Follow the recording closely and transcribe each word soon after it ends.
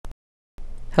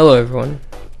Hello everyone,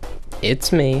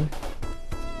 it's me,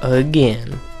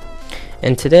 again,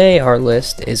 and today our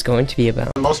list is going to be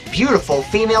about the most beautiful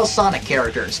female Sonic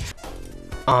characters.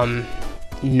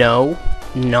 No,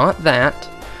 not that,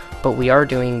 but we are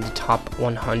doing the top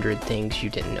 100 things you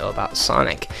didn't know about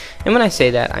Sonic, and when I say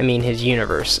that, I mean his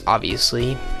universe,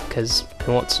 obviously, because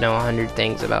who wants to know 100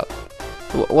 things about,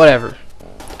 whatever.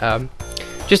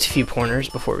 Just a few pointers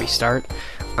before we start.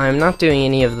 I'm not doing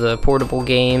any of the portable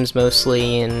games,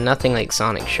 mostly, and nothing like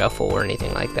Sonic Shuffle or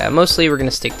anything like that. Mostly, we're going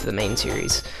to stick to the main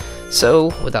series.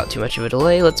 So, without too much of a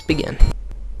delay, let's begin.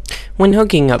 When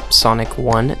hooking up Sonic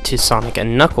 1 to Sonic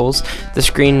and Knuckles, the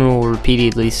screen will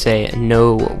repeatedly say,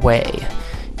 "No way."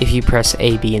 If you press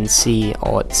A, B, and C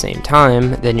all at the same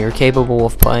time, then you're capable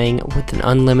of playing with an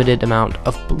unlimited amount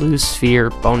of Blue Sphere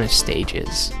bonus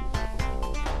stages.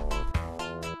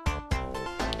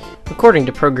 According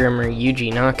to programmer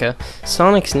Yuji Naka,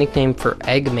 Sonic's nickname for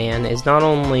Eggman is not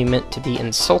only meant to be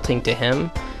insulting to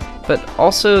him, but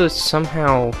also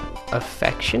somehow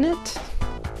affectionate?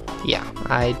 Yeah,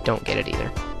 I don't get it either.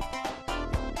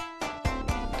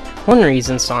 One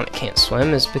reason Sonic can't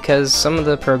swim is because some of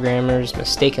the programmers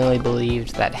mistakenly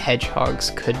believed that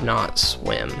hedgehogs could not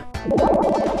swim.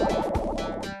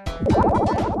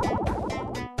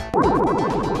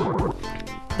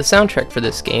 The soundtrack for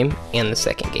this game, and the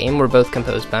second game, were both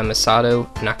composed by Masato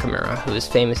Nakamura, who is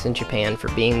famous in Japan for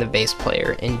being the bass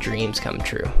player in Dreams Come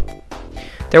True.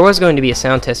 There was going to be a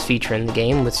sound test feature in the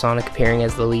game, with Sonic appearing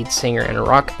as the lead singer in a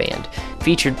rock band,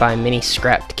 featured by many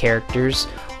scrapped characters,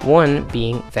 one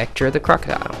being Vector the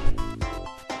Crocodile.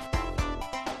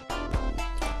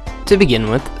 To begin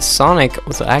with, Sonic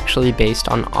was actually based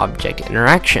on object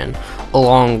interaction,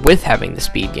 along with having the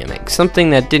speed gimmick, something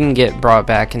that didn't get brought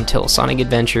back until Sonic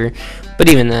Adventure, but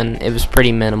even then, it was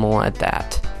pretty minimal at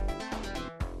that.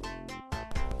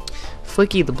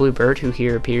 Flicky the Bluebird, who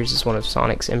here appears as one of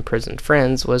Sonic's imprisoned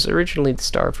friends, was originally the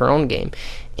star of her own game,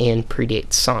 and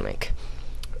predates Sonic.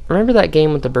 Remember that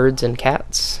game with the birds and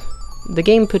cats? The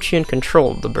game puts you in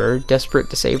control of the bird, desperate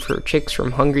to save her chicks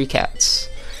from hungry cats.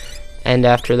 And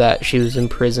after that, she was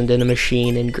imprisoned in a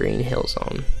machine in Green Hill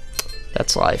Zone.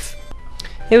 That's life.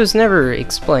 It was never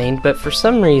explained, but for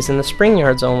some reason the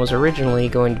Springyard Zone was originally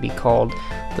going to be called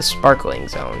the Sparkling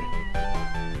Zone.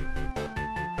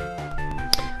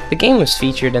 The game was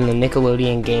featured in the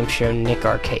Nickelodeon game show Nick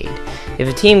Arcade. If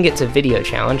a team gets a video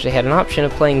challenge, they had an option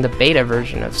of playing the beta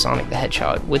version of Sonic the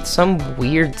Hedgehog with some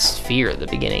weird sphere at the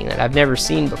beginning that I've never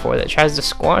seen before that tries to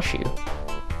squash you.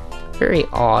 Very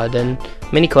odd, and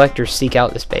many collectors seek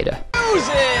out this beta. He's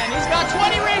got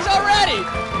 20 rings already!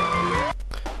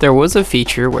 There was a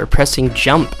feature where pressing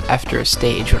jump after a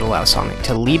stage would allow Sonic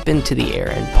to leap into the air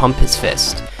and pump his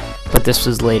fist, but this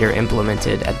was later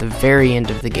implemented at the very end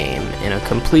of the game in a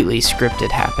completely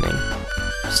scripted happening.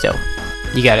 Still,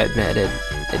 you gotta admit, it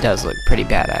does look pretty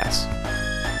badass.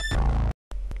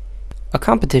 A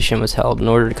competition was held in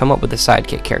order to come up with a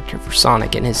sidekick character for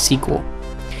Sonic in his sequel.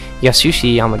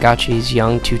 Yasushi Yamagachi's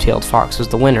young two-tailed fox was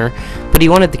the winner, but he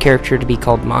wanted the character to be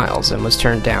called Miles and was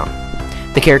turned down.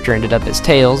 The character ended up as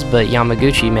Tails, but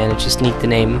Yamaguchi managed to sneak the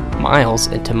name Miles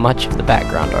into much of the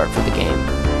background art for the game.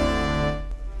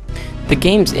 The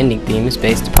game's ending theme is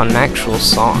based upon an actual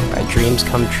song by Dreams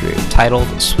Come True, titled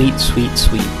Sweet Sweet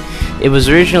Sweet. It was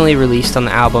originally released on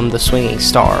the album The Swinging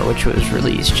Star, which was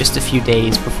released just a few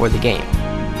days before the game.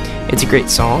 It's a great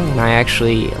song, and I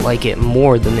actually like it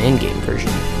more than the in-game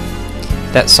version.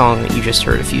 That song that you just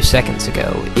heard a few seconds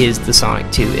ago is the Sonic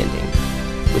 2 ending,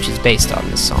 which is based on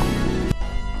this song.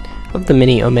 Of the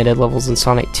many omitted levels in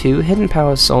Sonic 2, Hidden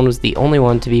Palace Zone was the only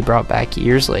one to be brought back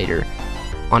years later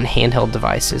on handheld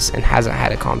devices and hasn't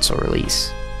had a console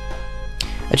release.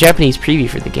 A Japanese preview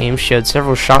for the game showed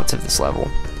several shots of this level,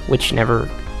 which never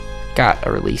got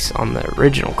a release on the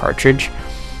original cartridge,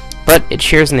 but it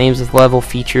shares names with the level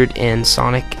featured in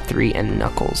Sonic 3 and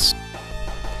Knuckles.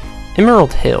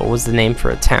 Emerald Hill was the name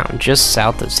for a town just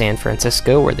south of San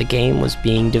Francisco where the game was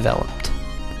being developed.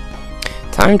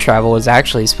 Time travel was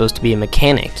actually supposed to be a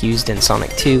mechanic used in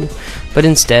Sonic 2, but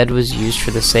instead was used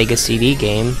for the SEGA CD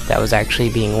game that was actually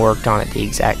being worked on at the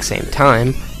exact same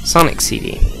time, Sonic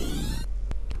CD.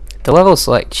 The level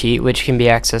select cheat, which can be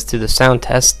accessed through the sound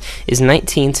test, is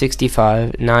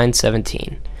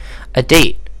 1965-9/17, a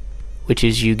date which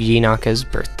is Yuji Naka's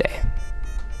birthday.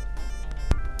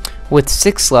 With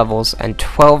 6 levels and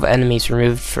 12 enemies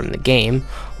removed from the game,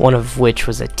 one of which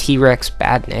was a T-Rex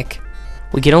Badnik,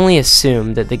 we can only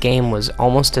assume that the game was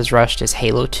almost as rushed as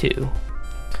Halo 2.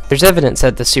 There's evidence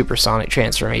that the Supersonic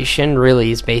transformation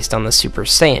really is based on the Super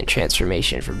Saiyan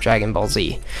transformation from Dragon Ball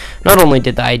Z. Not only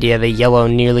did the idea of a yellow,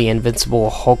 nearly invincible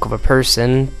hulk of a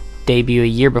person debut a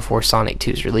year before Sonic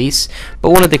 2's release,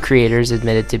 but one of the creators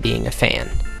admitted to being a fan.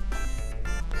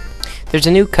 There's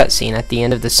a new cutscene at the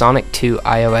end of the Sonic 2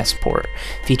 iOS port,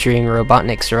 featuring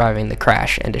Robotnik surviving the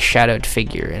crash and a shadowed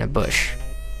figure in a bush.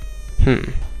 I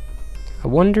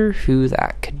wonder who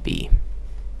that could be.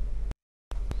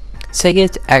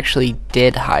 SEGA actually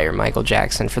did hire Michael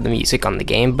Jackson for the music on the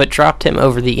game, but dropped him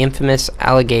over the infamous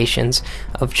allegations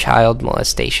of child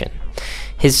molestation.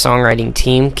 His songwriting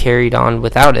team carried on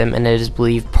without him, and it is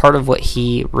believed part of what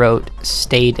he wrote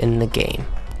stayed in the game.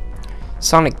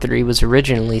 Sonic 3 was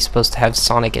originally supposed to have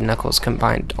Sonic and Knuckles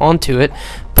combined onto it,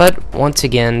 but once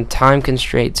again, time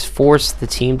constraints forced the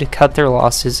team to cut their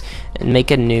losses and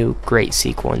make a new, great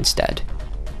sequel instead.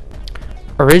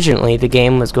 Originally, the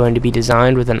game was going to be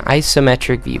designed with an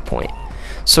isometric viewpoint,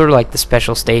 sort of like the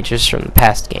special stages from the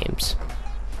past games.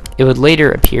 It would later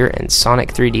appear in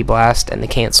Sonic 3D Blast and the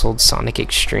cancelled Sonic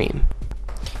Extreme.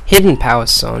 Hidden Power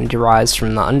Zone derives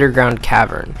from the underground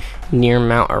cavern near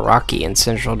Mount Araki in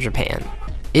central Japan.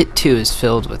 It too is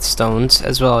filled with stones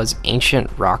as well as ancient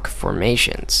rock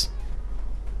formations.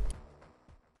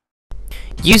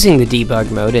 Using the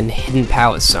debug mode in Hidden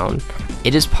Power Zone,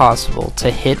 it is possible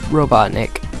to hit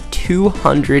Robotnik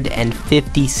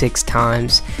 256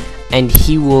 times and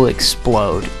he will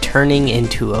explode, turning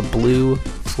into a blue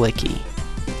flicky.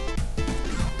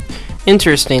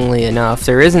 Interestingly enough,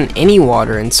 there isn't any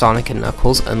water in Sonic &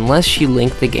 Knuckles unless you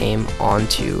link the game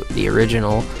onto the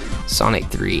original Sonic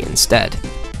 3 instead.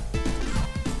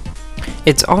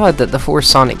 It's odd that the 4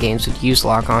 Sonic games would use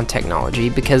lock-on technology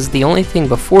because the only thing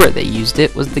before they used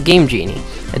it was the Game Genie,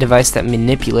 a device that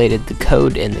manipulated the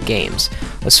code in the games,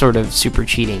 a sort of super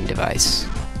cheating device.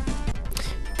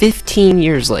 15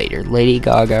 years later, Lady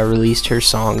Gaga released her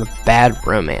song Bad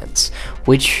Romance,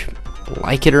 which,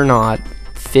 like it or not,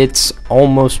 fits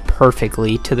almost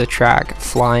perfectly to the track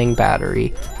Flying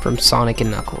Battery from Sonic &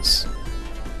 Knuckles.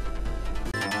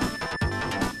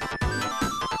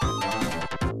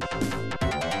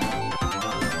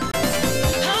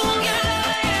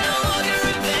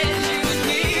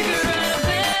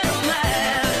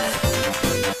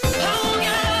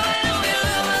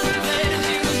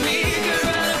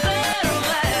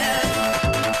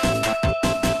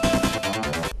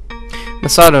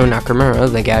 Masato Nakamura,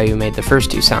 the guy who made the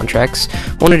first 2 soundtracks,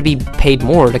 wanted to be paid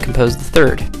more to compose the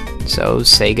third, so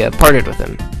Sega parted with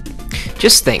him.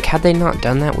 Just think, had they not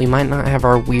done that, we might not have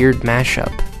our weird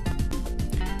mashup.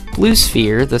 Blue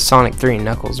Sphere, the Sonic 3 and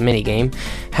Knuckles minigame,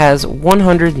 has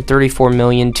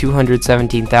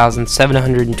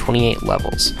 134,217,728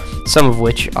 levels, some of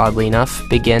which, oddly enough,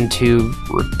 begin to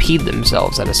repeat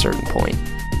themselves at a certain point.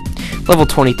 Level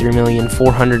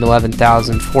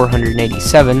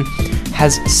 23,411,487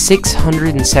 has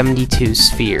 672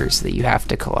 spheres that you have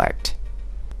to collect.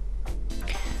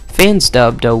 Fans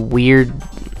dubbed a weird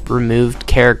removed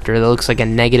character that looks like a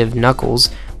negative Knuckles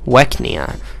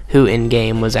Weknia, who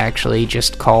in-game was actually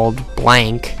just called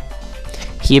Blank.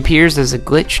 He appears as a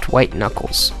glitched white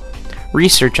Knuckles.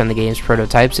 Research on the game's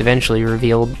prototypes eventually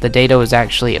revealed the data was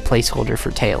actually a placeholder for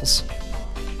Tails.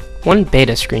 One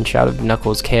beta screenshot of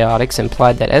Knuckles' Chaotix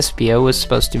implied that Espio was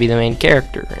supposed to be the main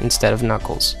character instead of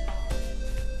Knuckles.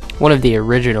 One of the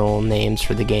original names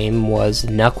for the game was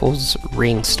Knuckles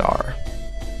Ringstar.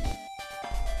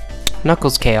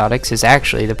 Knuckles Chaotix is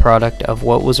actually the product of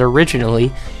what was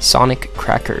originally Sonic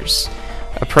Crackers,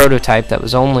 a prototype that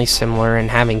was only similar in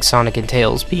having Sonic and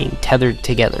Tails being tethered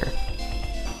together.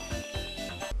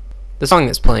 The song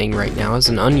that's playing right now is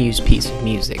an unused piece of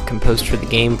music composed for the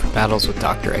game for battles with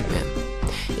Dr. Eggman.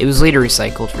 It was later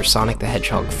recycled for Sonic the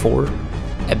Hedgehog 4,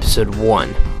 Episode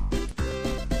 1.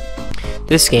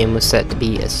 This game was set to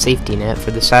be a safety net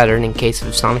for the Saturn in case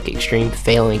of Sonic Extreme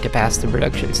failing to pass the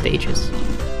production stages.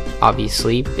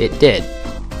 Obviously, it did.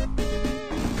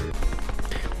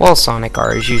 While Sonic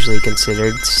R is usually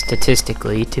considered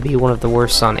statistically to be one of the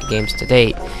worst Sonic games to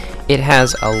date, it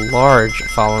has a large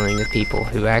following of people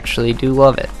who actually do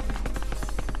love it.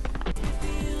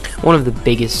 One of the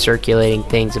biggest circulating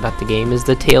things about the game is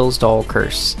the Tails doll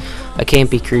curse, a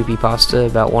campy creepypasta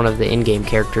about one of the in-game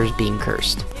characters being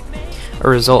cursed. A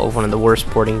result of one of the worst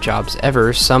porting jobs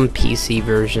ever, some PC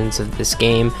versions of this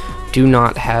game do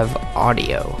not have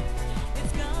audio.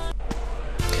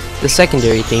 The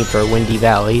secondary theme for Windy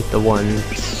Valley, the one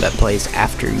that plays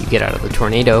after you get out of the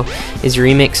tornado, is a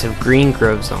remix of Green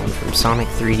Grove Zone from Sonic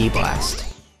 3D Blast.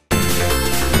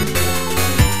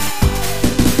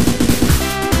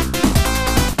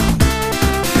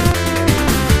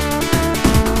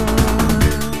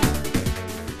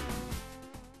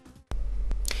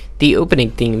 The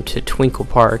opening theme to Twinkle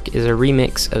Park is a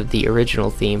remix of the original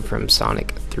theme from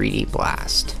Sonic 3D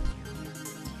Blast.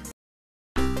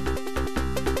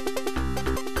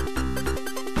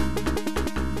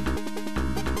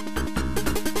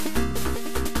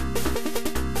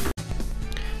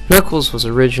 Knuckles was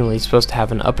originally supposed to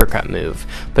have an uppercut move,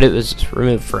 but it was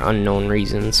removed for unknown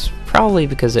reasons, probably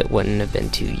because it wouldn't have been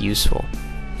too useful.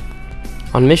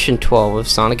 On Mission 12 of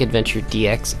Sonic Adventure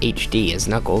DX HD as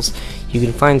Knuckles, you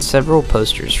can find several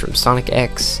posters from Sonic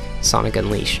X, Sonic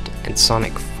Unleashed, and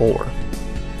Sonic 4.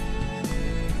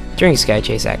 During Sky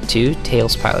Chase Act 2,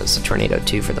 Tails pilots the Tornado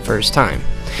 2 for the first time.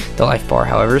 The life bar,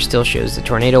 however, still shows the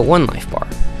Tornado 1 life bar.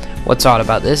 What's odd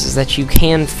about this is that you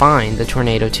can find the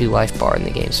Tornado 2 life bar in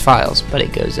the game's files, but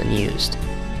it goes unused.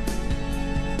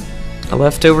 A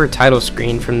leftover title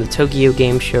screen from the Tokyo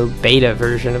Game Show beta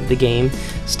version of the game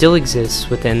still exists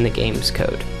within the game's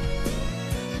code.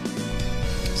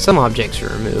 Some objects were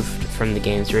removed from the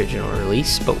game's original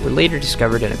release, but were later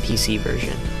discovered in a PC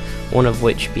version, one of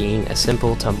which being a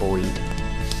simple tumbleweed.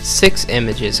 6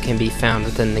 images can be found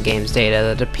within the game's data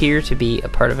that appear to be a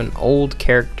part of an old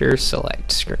character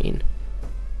select screen.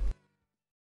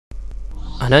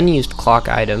 An unused clock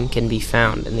item can be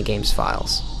found in the game's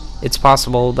files. It's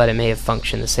possible that it may have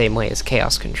functioned the same way as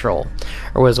Chaos Control,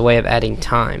 or was a way of adding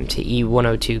time to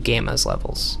E102 Gamma's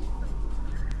levels.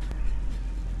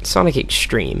 Sonic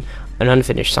Extreme, an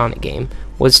unfinished Sonic game,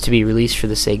 was to be released for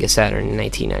the Sega Saturn in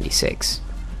 1996.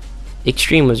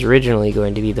 Extreme was originally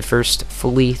going to be the first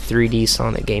fully 3D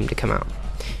Sonic game to come out.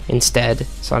 Instead,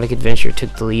 Sonic Adventure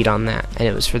took the lead on that, and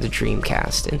it was for the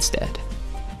Dreamcast instead.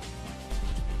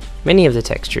 Many of the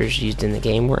textures used in the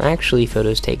game were actually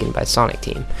photos taken by Sonic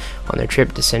Team on their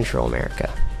trip to Central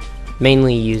America,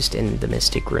 mainly used in the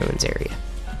Mystic Ruins area.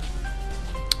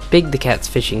 Big the Cat's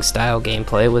fishing style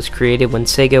gameplay was created when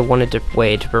Sega wanted a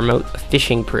way to promote a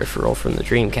fishing peripheral from the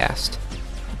Dreamcast.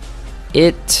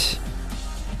 It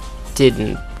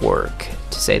didn't work,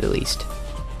 to say the least.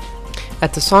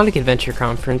 At the Sonic Adventure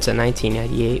Conference in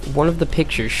 1998, one of the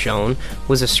pictures shown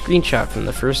was a screenshot from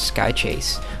the first Sky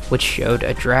Chase, which showed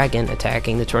a dragon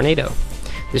attacking the tornado.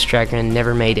 This dragon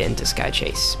never made it into Sky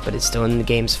Chase, but it's still in the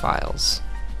game's files.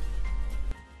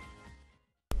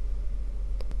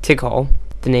 Tikal,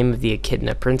 the name of the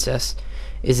Echidna princess,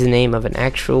 is the name of an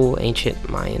actual ancient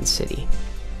Mayan city.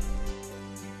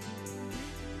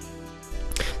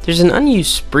 There's an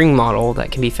unused spring model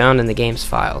that can be found in the game's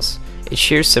files. It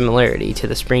shares similarity to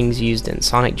the springs used in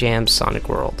Sonic Jam's Sonic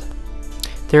World.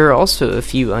 There are also a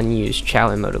few unused Chao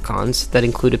emoticons that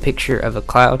include a picture of a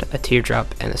cloud, a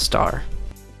teardrop, and a star.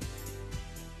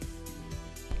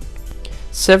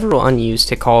 Several unused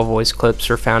Tikal voice clips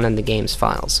were found in the game's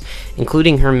files,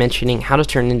 including her mentioning how to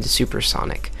turn into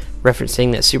Supersonic,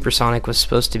 referencing that Supersonic was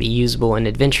supposed to be usable in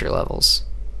adventure levels.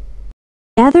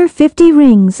 Gather 50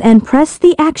 rings and press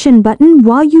the action button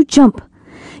while you jump.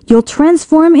 You'll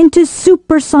transform into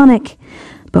Supersonic,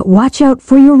 but watch out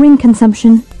for your ring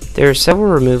consumption. There are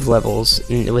several removed levels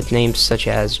with names such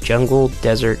as Jungle,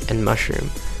 Desert, and Mushroom,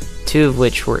 2 of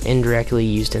which were indirectly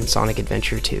used in Sonic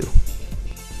Adventure 2.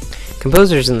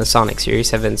 Composers in the Sonic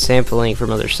series have been sampling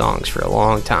from other songs for a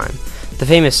long time. The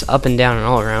famous Up and Down and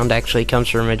All Around actually comes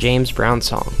from a James Brown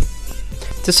song.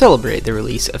 To celebrate the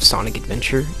release of Sonic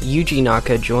Adventure, Yuji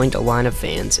Naka joined a line of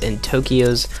fans in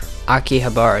Tokyo's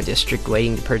Akihabara district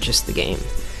waiting to purchase the game,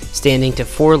 standing to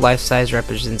 4 life-size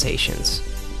representations.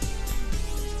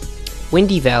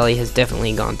 Windy Valley has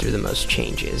definitely gone through the most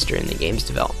changes during the game's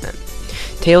development.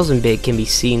 Tails and Big can be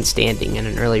seen standing in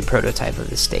an early prototype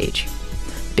of the stage.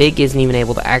 Big isn't even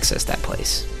able to access that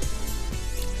place.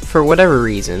 For whatever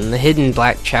reason, the hidden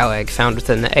black Chao egg found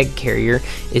within the egg carrier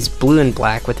is blue and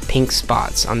black with pink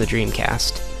spots on the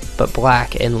Dreamcast, but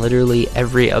black in literally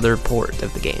every other port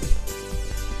of the game.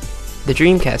 The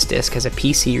Dreamcast disc has a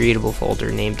PC-readable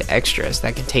folder named Extras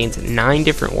that contains 9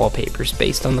 different wallpapers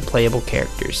based on the playable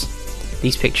characters.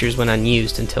 These pictures went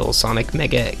unused until Sonic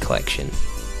Mega Collection.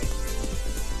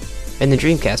 In the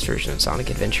Dreamcast version of Sonic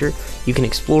Adventure, you can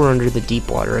explore under the deep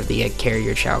water of the egg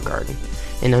carrier Chao Garden,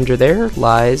 and under there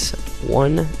lies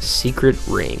one secret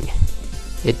ring.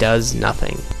 It does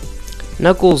nothing.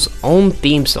 Knuckles' own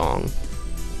theme song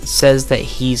says that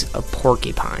he's a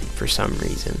porcupine for some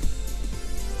reason.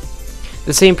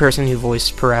 The same person who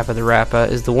voiced Parappa the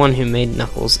Rappa is the one who made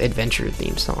Knuckles' adventure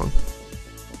theme song.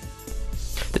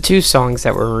 The 2 songs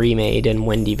that were remade in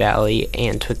Windy Valley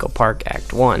and Twinkle Park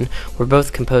Act 1 were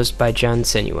both composed by Jun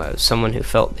Senyo, someone who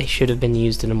felt they should have been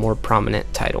used in a more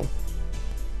prominent title.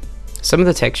 Some of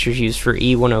the textures used for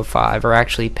E105 are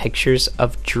actually pictures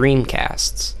of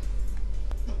Dreamcasts.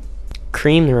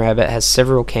 Cream the Rabbit has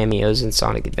several cameos in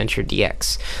Sonic Adventure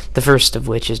DX, the first of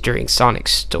which is during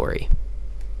Sonic's story.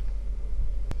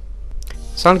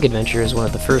 Sonic Adventure is one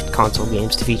of the first console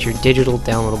games to feature digital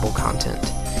downloadable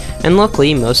content, and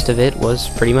luckily most of it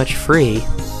was pretty much free.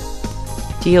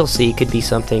 DLC could be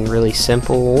something really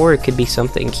simple, or it could be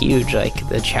something huge like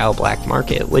the Chao Black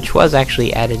Market, which was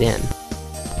actually added in.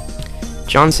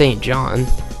 John St. John,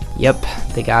 yep,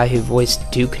 the guy who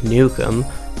voiced Duke Nukem,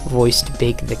 voiced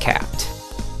Big the Cat.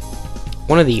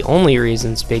 One of the only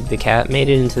reasons Big the Cat made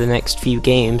it into the next few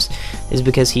games is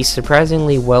because he's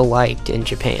surprisingly well liked in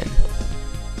Japan.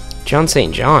 John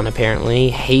St. John apparently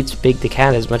hates Big the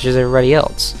Cat as much as everybody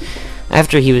else.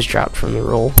 After he was dropped from the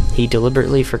role, he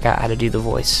deliberately forgot how to do the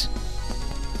voice.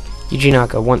 Yuji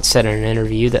Naka once said in an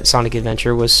interview that Sonic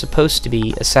Adventure was supposed to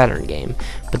be a Saturn game,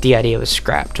 but the idea was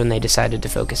scrapped when they decided to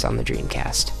focus on the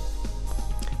Dreamcast.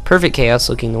 Perfect Chaos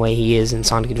looking the way he is in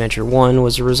Sonic Adventure 1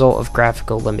 was a result of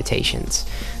graphical limitations.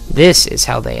 This is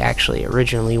how they actually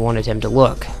originally wanted him to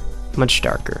look, much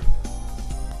darker.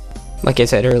 Like I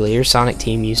said earlier, Sonic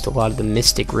Team used a lot of the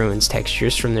Mystic Ruins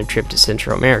textures from their trip to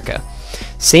Central America.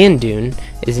 Sand Dune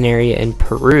is an area in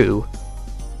Peru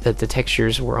that the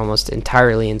textures were almost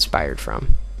entirely inspired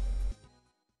from.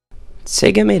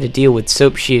 SEGA made a deal with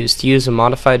Soap Shoes to use a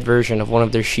modified version of one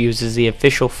of their shoes as the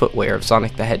official footwear of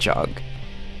Sonic the Hedgehog.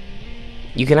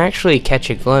 You can actually catch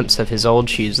a glimpse of his old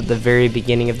shoes at the very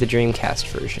beginning of the Dreamcast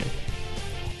version.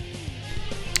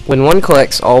 When one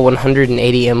collects all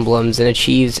 180 emblems and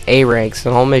achieves A ranks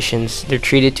in all missions, they're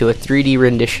treated to a 3D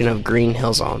rendition of Green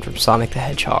Hill Zone from Sonic the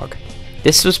Hedgehog.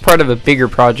 This was part of a bigger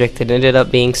project that ended up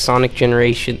being Sonic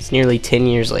Generations nearly 10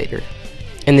 years later.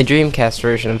 In the Dreamcast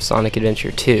version of Sonic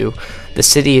Adventure 2, the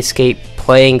City Escape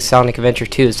playing Sonic Adventure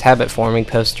 2's habit forming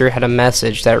poster had a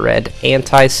message that read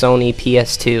Anti-Sony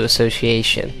PS2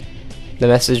 Association. The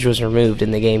message was removed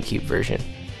in the GameCube version.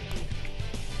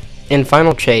 In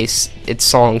Final Chase, its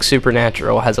song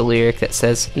Supernatural has a lyric that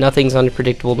says, "Nothing's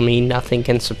unpredictable to me, nothing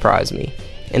can surprise me."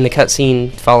 In the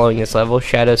cutscene following this level,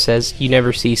 Shadow says, "You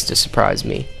never cease to surprise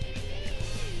me."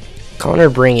 Connor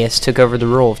Bringus took over the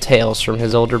role of Tails from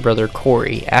his older brother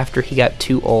Corey after he got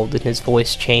too old and his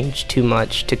voice changed too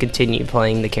much to continue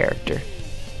playing the character.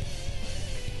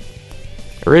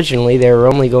 Originally, there were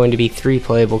only going to be 3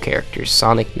 playable characters,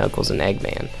 Sonic, Knuckles, and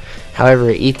Eggman. However,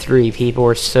 at E3, people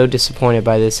were so disappointed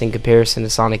by this in comparison to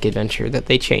Sonic Adventure that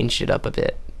they changed it up a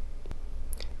bit.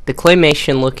 The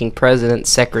claymation-looking president's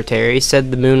secretary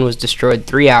said the moon was destroyed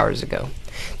 3 hours ago.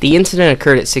 The incident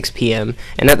occurred at 6 p.m.,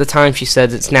 and at the time she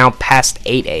said it's now past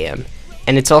 8 a.m.,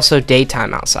 and it's also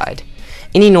daytime outside.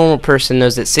 Any normal person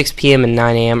knows that 6 p.m. and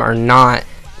 9 a.m. are not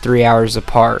 3 hours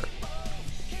apart.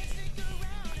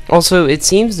 Also, it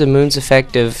seems the moon's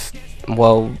effect of,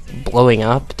 well, blowing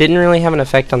up didn't really have an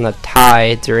effect on the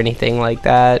tides or anything like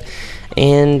that,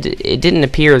 and it didn't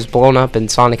appear as blown up in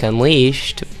Sonic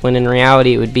Unleashed, when in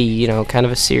reality it would be, you know, kind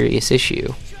of a serious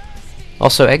issue.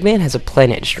 Also, Eggman has a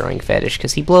planet-destroying fetish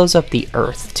because he blows up the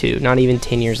Earth, too, not even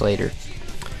 10 years later.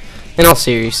 In all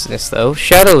seriousness, though,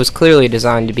 Shadow was clearly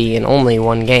designed to be in only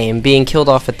one game, being killed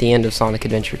off at the end of Sonic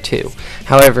Adventure 2.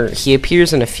 However, he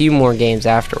appears in a few more games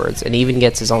afterwards, and even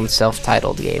gets his own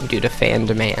self-titled game due to fan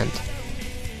demand.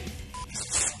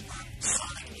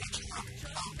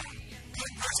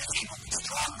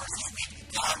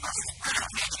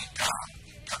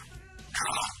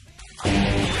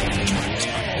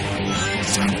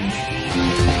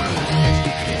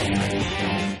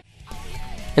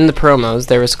 In the promos,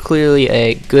 there was clearly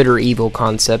a good or evil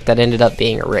concept that ended up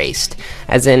being erased,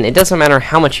 as in, it doesn't matter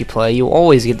how much you play, you'll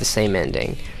always get the same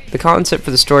ending. The concept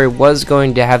for the story was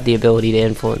going to have the ability to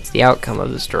influence the outcome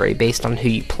of the story based on who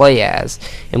you play as,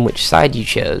 and which side you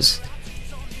chose.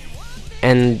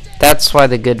 And that's why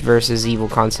the good versus evil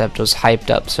concept was hyped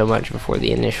up so much before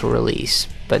the initial release,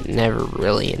 but never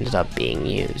really ended up being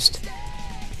used.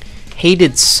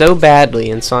 Hated so badly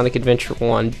in Sonic Adventure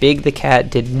 1, Big the Cat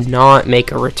did not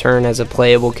make a return as a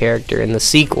playable character in the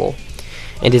sequel,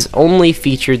 and is only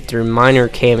featured through minor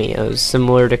cameos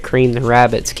similar to Cream the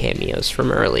Rabbit's cameos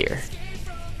from earlier.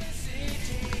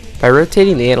 By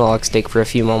rotating the analog stick for a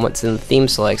few moments in the theme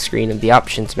select screen of the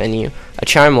options menu, a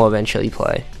chime will eventually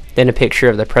play. Then a picture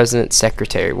of the President's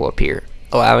secretary will appear,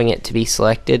 allowing it to be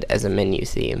selected as a menu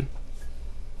theme.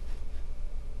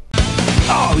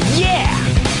 Oh yeah!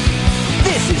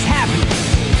 This is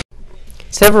happening!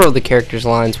 Several of the characters'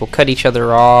 lines will cut each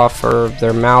other off, or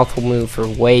their mouth will move for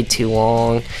way too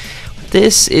long.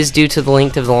 This is due to the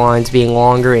length of the lines being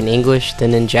longer in English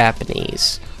than in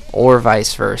Japanese, or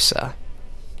vice versa.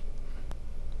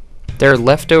 There are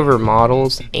leftover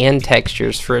models and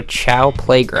textures for a Chao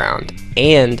playground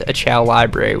and a Chao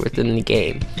library within the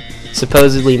game,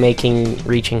 supposedly making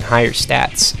reaching higher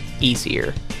stats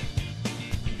easier.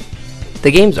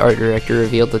 The game's art director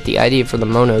revealed that the idea for the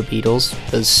Mono Beetles,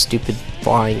 those stupid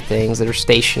flying things that are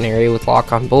stationary with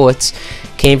lock-on bullets,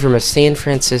 came from a San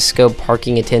Francisco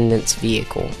parking attendant's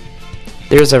vehicle.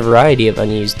 There's a variety of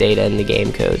unused data in the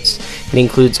game codes. It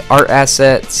includes art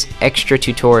assets, extra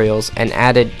tutorials, and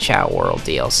added Chat World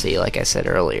DLC, like I said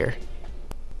earlier.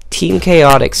 Team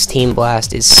Chaotix Team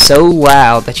Blast is so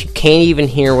loud that you can't even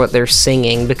hear what they're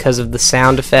singing because of the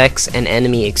sound effects and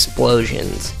enemy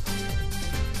explosions.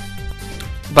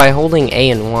 By holding A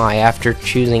and Y after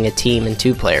choosing a team in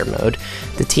 2-player mode,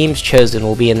 the teams chosen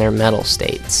will be in their metal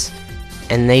states,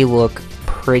 and they look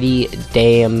pretty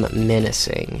damn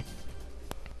menacing.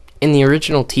 In the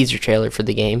original teaser trailer for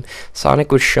the game,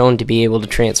 Sonic was shown to be able to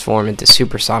transform into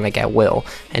Supersonic at will,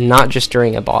 and not just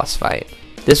during a boss fight.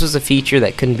 This was a feature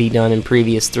that couldn't be done in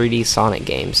previous 3D Sonic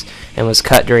games, and was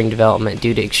cut during development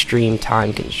due to extreme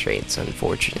time constraints,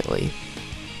 unfortunately.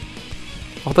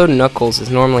 Although Knuckles is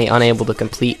normally unable to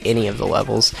complete any of the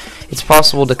levels, it's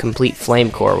possible to complete Flame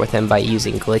Core with him by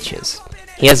using glitches.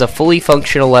 He has a fully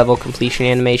functional level completion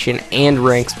animation and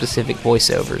rank-specific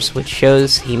voiceovers, which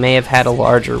shows he may have had a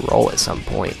larger role at some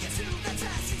point.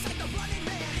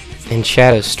 In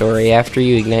Shadow's story, after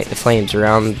you ignite the flames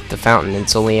around the fountain in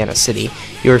Soliana City,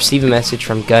 you'll receive a message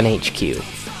from Gun HQ.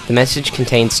 The message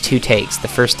contains 2 takes, the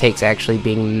first take's actually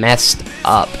being messed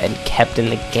up and kept in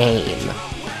the game.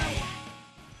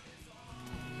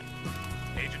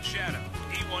 Agent Shadow,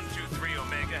 E123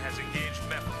 Omega has engaged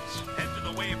Metals. Head to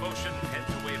the Wave Ocean, head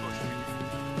to Wave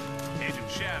Ocean.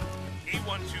 Agent Shadow,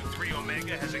 E123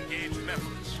 Omega has engaged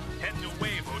Metals. Head to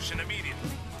Wave Ocean immediately.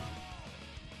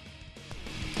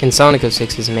 In Sonic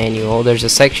 06's manual, there's a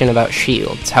section about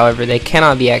shields, however they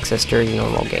cannot be accessed during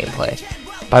normal gameplay.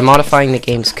 By modifying the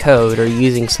game's code or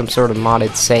using some sort of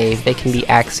modded save, they can be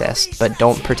accessed, but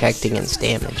don't protect against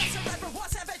damage.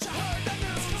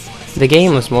 The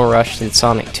game was more rushed than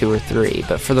Sonic 2 or 3,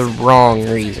 but for the wrong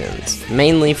reasons,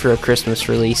 mainly for a Christmas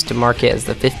release to mark it as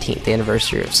the 15th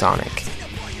anniversary of Sonic.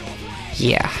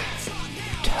 Yeah,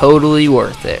 totally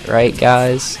worth it, right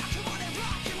guys?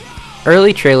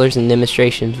 Early trailers and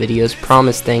demonstration videos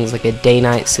promised things like a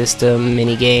day-night system,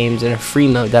 mini-games, and a free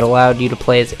mode that allowed you to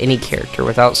play as any character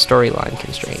without storyline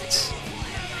constraints.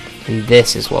 And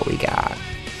this is what we got.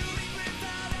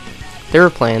 There were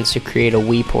plans to create a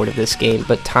Wii port of this game,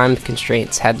 but time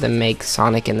constraints had them make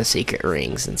Sonic and the Secret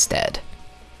Rings instead.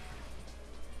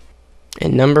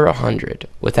 And number 100,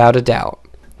 without a doubt,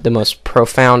 the most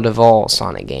profound of all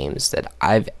Sonic games that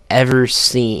I've ever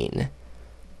seen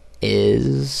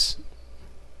is...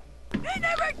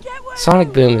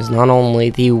 Sonic Boom is not only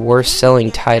the worst selling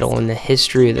title in the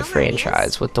history of the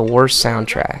franchise with the worst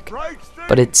soundtrack,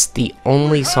 but it's the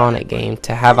only Sonic game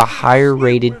to have a higher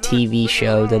rated TV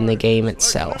show than the game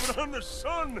itself.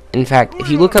 In fact, if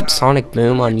you look up Sonic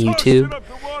Boom on YouTube,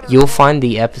 you'll find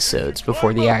the episodes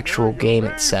before the actual game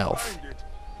itself.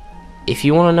 If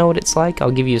you want to know what it's like,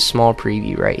 I'll give you a small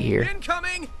preview right here.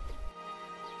 Incoming!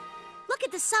 Look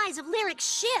at the size of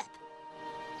Lyric's ship.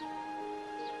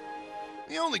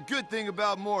 The only good thing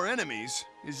about more enemies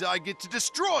is I get to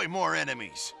destroy more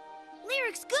enemies.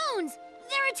 Lyric's goons!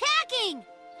 They're attacking!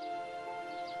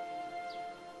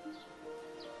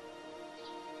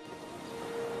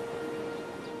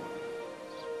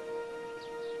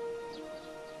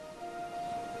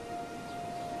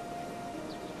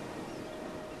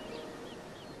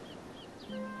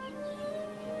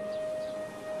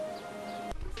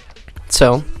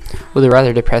 So, with a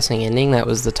rather depressing ending, that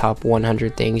was the top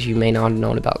 100 things you may not have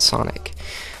known about Sonic.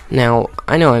 Now,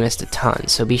 I know I missed a ton,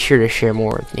 so be sure to share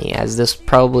more with me, as this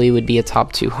probably would be a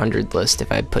top 200 list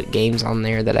if I put games on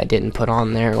there that I didn't put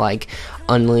on there, like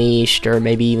Unleashed, or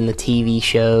maybe even the TV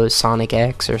shows Sonic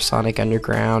X, or Sonic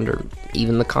Underground, or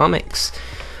even the comics.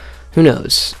 Who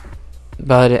knows?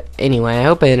 But anyway, I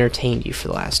hope I entertained you for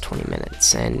the last 20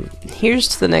 minutes, and here's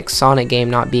to the next Sonic game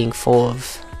not being full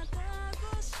of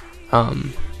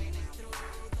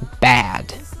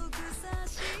bad.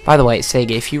 By the way,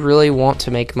 SEGA, if you really want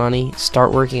to make money,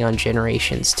 start working on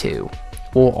Generations 2.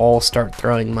 We'll all start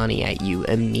throwing money at you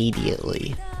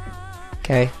immediately.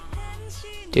 Okay?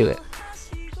 Do it.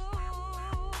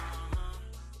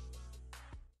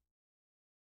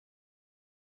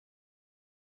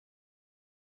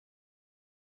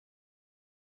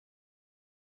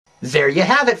 There you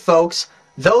have it, folks.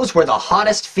 Those were the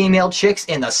hottest female chicks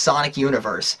in the Sonic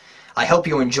universe. I hope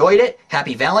you enjoyed it.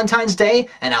 Happy Valentine's Day,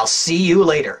 and I'll see you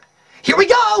later. Here we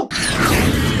go!